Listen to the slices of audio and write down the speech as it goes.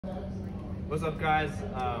What's up, guys?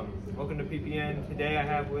 Welcome to PPN. Today I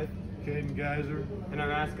have with Caden Geyser. and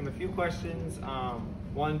I'm asking a few questions.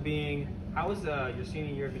 One being, how has your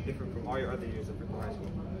senior year been different from all your other years at Freeport High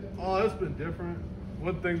School? Oh, it's been different.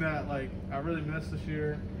 One thing that I really missed this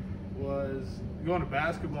year was going to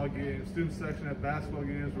basketball games. Student section at basketball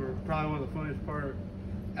games were probably one of the funniest part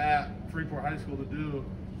at Freeport High School to do.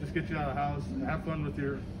 Just get you out of the house, have fun with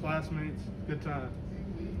your classmates, good time.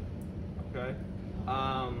 Okay.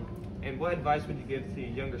 And what advice would you give to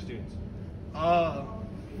younger students?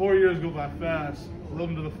 4 years go by fast. Live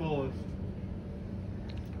them to the fullest.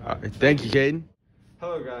 All right, thank you, Caden.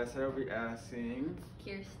 Hello guys, so I'll be asking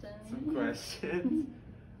Kirsten. some questions.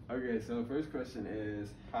 Okay, so the first question is,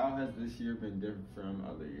 how has this year been different from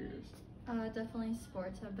other years? Definitely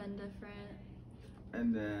sports have been different.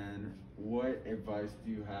 And then, what advice do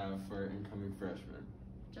you have for incoming freshmen?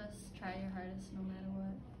 Just try your hardest no matter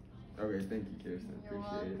what. Okay, thank you, Kirsten. You're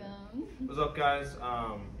Appreciate welcome. What's up, guys?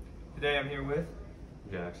 Today I'm here with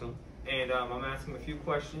Jackson. and I'm asking a few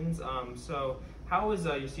questions. So how has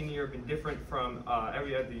your senior year been different from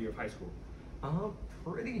every other year of high school?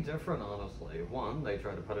 Pretty different, honestly. One, they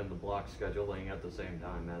tried to put in the block scheduling at the same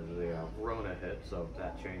time as the Rona hit, so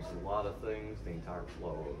that changed a lot of things. The entire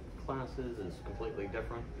flow of classes is completely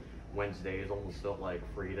different. Wednesdays almost felt like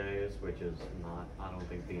free days, which is not, I don't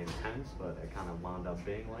think, the intent, but it kind of wound up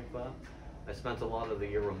being like that. I spent a lot of the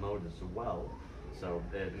year remote as well, so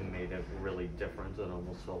it made it really different. It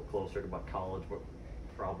almost felt closer to what college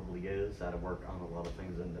probably is. I had to work on a lot of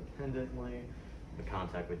things independently. The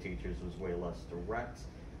contact with teachers was way less direct,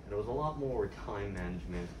 and it was a lot more time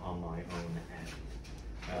management on my own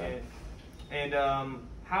end.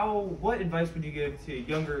 What advice would you give to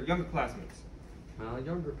younger classmates?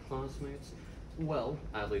 Younger classmates, well,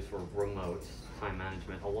 at least for remote time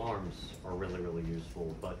management, alarms are really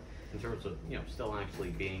useful. But in terms of still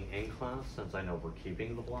actually being in class, since I know we're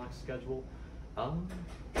keeping the block schedule,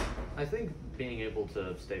 I think being able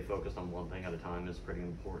to stay focused on one thing at a time is pretty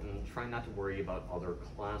important. Try not to worry about other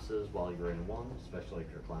classes while you're in one, especially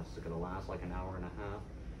if your class is going to last like an hour and a half.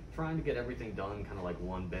 Trying to get everything done kind of like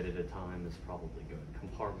one bit at a time is probably good.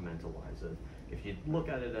 Compartmentalize it. If you look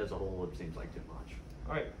at it as a whole, it seems like too much.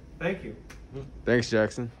 All right, thank you. Thanks,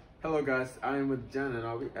 Jackson. Hello guys, I am with Jen and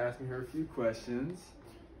I'll be asking her a few questions.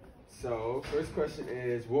 So, first question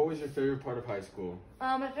is, what was your favorite part of high school?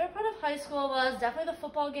 My favorite part of high school was definitely the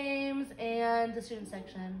football games and the student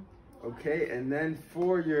section. Okay, and then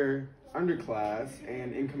for your underclass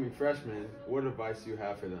and incoming freshmen, what advice do you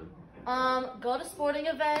have for them? Go to sporting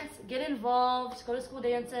events, get involved, go to school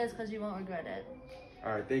dances, because you won't regret it.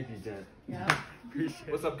 All right, thank you, Jen. Yeah. Appreciate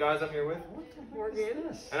it. What's up, guys? I'm here with Morgan.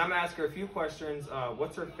 and I'm gonna ask her a few questions.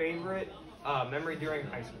 What's her favorite memory during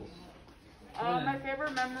high school? My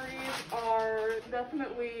favorite memories are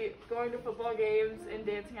definitely going to football games and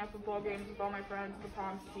dancing at football games with all my friends, the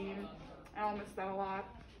Palms team. I'll miss that a lot.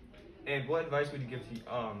 And what advice would you give to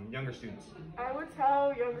younger students? I would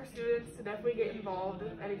tell younger students to definitely get involved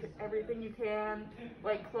in everything you can,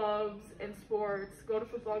 like clubs and sports, go to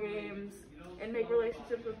football games, and make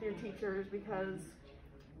relationships with your teachers because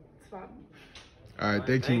it's fun. All right,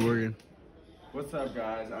 thank you, Morgan. What's up,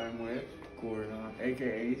 guys? I'm with Gordon,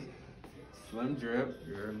 aka Slim Drip.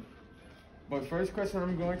 But first question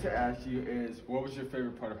I'm going to ask you is, what was your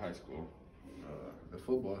favorite part of high school? The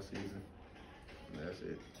football season. That's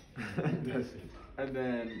it. That's it. And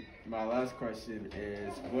then my last question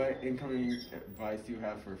is, what incoming advice do you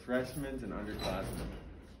have for freshmen and underclassmen?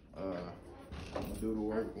 Do the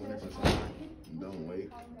work when it's assigned. Don't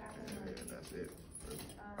wait. And that's it.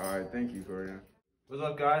 All right, thank you, Gordon. What's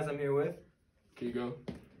up, guys? I'm here with Kigo.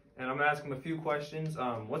 and I'm gonna ask him a few questions.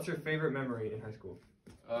 What's your favorite memory in high school?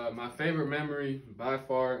 My favorite memory by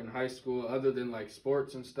far in high school, other than like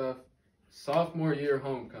sports and stuff, sophomore year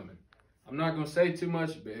homecoming. I'm not gonna say too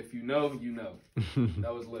much, but if you know, you know.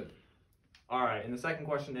 That was lit. All right, and the second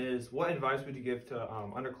question is, what advice would you give to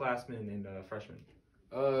underclassmen and freshmen?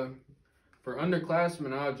 For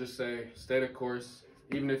underclassmen, I would just say stay the course.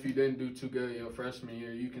 Even if you didn't do too good your freshman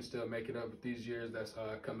year, you can still make it up with these years that's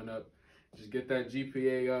coming up. Just get that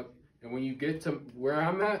GPA up, and when you get to where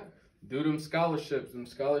I'm at, do them scholarships. Them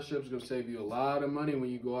scholarships gonna save you a lot of money when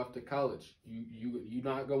you go off to college. You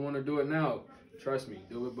not gonna want to do it now. Trust me,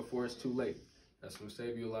 do it before it's too late. That's gonna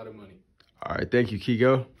save you a lot of money. All right, thank you,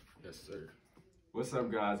 Kigo. Yes, sir. What's up,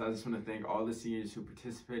 guys? I just want to thank all the seniors who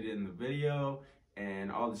participated in the video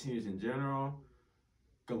and all the seniors in general.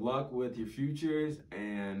 Good luck with your futures,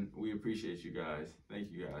 and we appreciate you guys.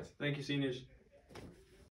 Thank you, guys. Thank you, seniors.